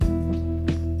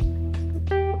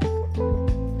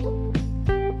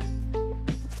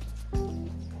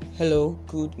Hello,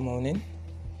 good morning.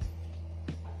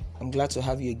 I'm glad to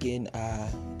have you again at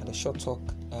the Short Talk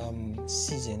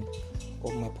season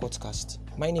of my podcast.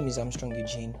 My name is Armstrong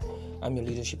Eugene. I'm your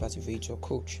leadership activator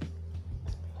coach.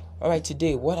 Alright,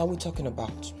 today, what are we talking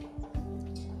about?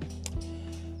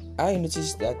 I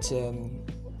noticed that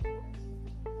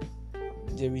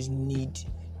there is need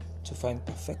to find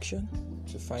perfection,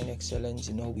 to find excellence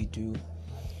in all we do.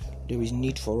 There is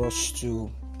need for us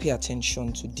to pay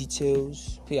attention to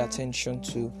details, pay attention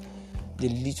to the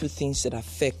little things that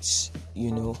affects,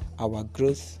 our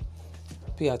growth.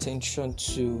 Pay attention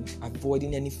to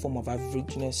avoiding any form of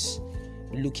averageness,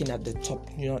 looking at the top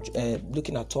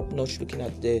notch, looking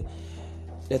at the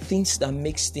things that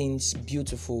makes things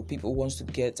beautiful. People wants to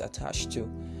get attached to,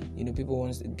 people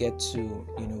wants to get to,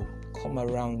 come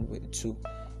around with to,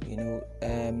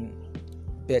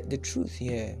 but the truth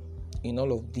here in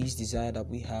all of these desires that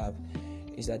we have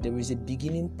is that there is a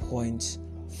beginning point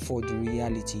for the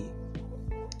reality.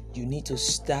 You need to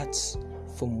start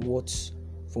from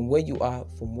where you are,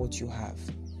 from what you have.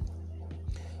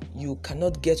 You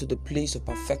cannot get to the place of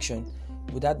perfection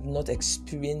without not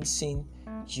experiencing,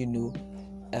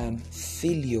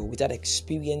 failure, without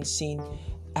experiencing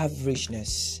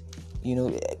averageness.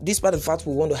 Despite the fact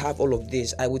we want to have all of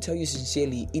this, I will tell you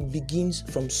sincerely, it begins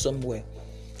from somewhere.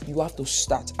 You have to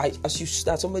start. As you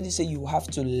start, somebody say you have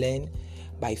to learn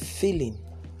by failing.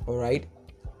 All right.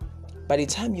 By the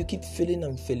time you keep failing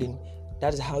and failing,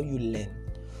 that is how you learn.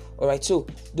 All right. So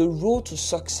the road to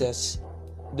success,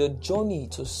 the journey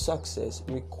to success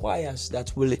requires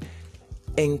that we'll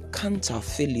encounter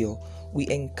failure. We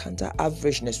encounter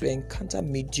averageness. We encounter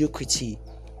mediocrity.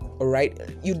 All right.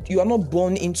 You are not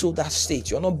born into that state.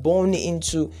 You are not born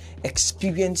into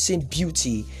experiencing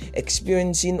beauty,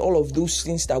 experiencing all of those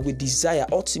things that we desire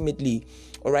ultimately.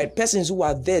 All right. Persons who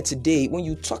are there today, when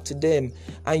you talk to them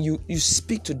and you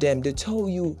speak to them, they tell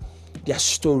you their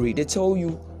story. They tell you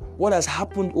what has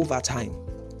happened over time.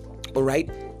 All right.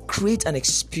 Create an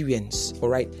experience. All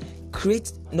right.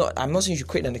 I'm not saying you should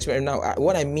create an experience now.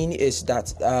 What I mean is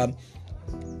that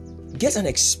get an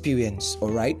experience. All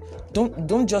right.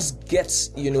 Don't just get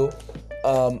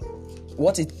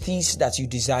what it is that you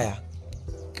desire.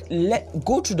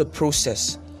 Go through the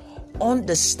process,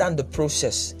 understand the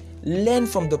process, learn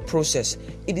from the process.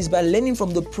 It is by learning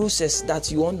from the process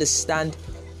that you understand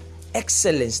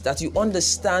excellence, that you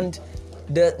understand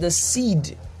the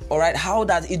seed, all right, how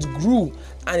that it grew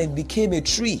and it became a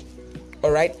tree.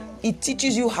 All right, it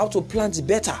teaches you how to plant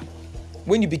better.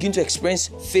 When you begin to experience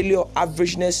failure,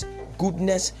 averageness,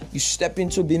 goodness, you step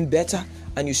into being better,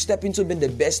 and you step into being the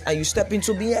best, and you step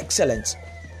into being excellent.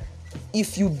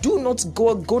 If you do not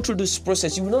go through this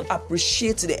process, you will not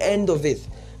appreciate the end of it,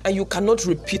 and you cannot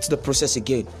repeat the process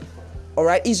again. All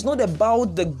right, it's not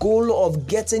about the goal of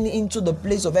getting into the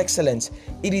place of excellence.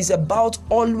 It is about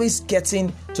always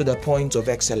getting to the point of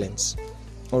excellence.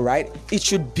 All right, it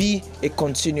should be a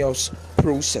continuous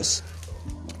process.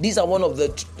 These are one of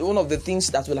the things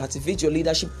that will activate your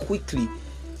leadership quickly.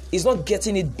 It's not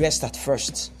getting it best at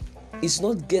first. It's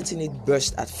not getting it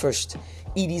best at first.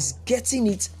 It is getting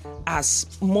it as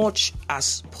much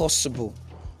as possible.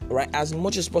 Right? As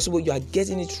much as possible, you are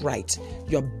getting it right.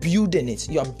 You are building it.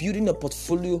 You are building a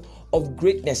portfolio of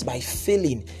greatness by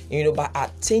failing, by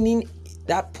attaining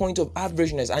that point of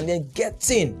averageness and then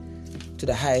getting to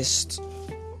the highest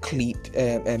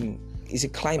is a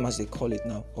climb as they call it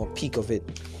now, or peak of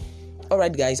it. All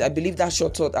right, guys, I believe that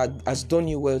short thought has done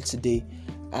you well today.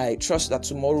 I trust that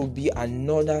tomorrow will be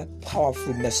another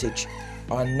powerful message.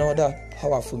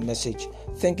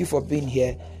 Thank you for being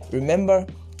here. Remember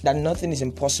that nothing is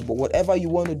impossible. Whatever you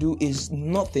want to do is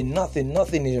nothing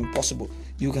is impossible.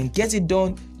 You can get it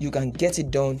done.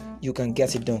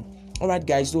 All right,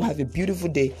 guys, do have a beautiful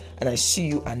day, and I see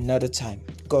you another time.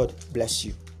 God bless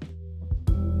you.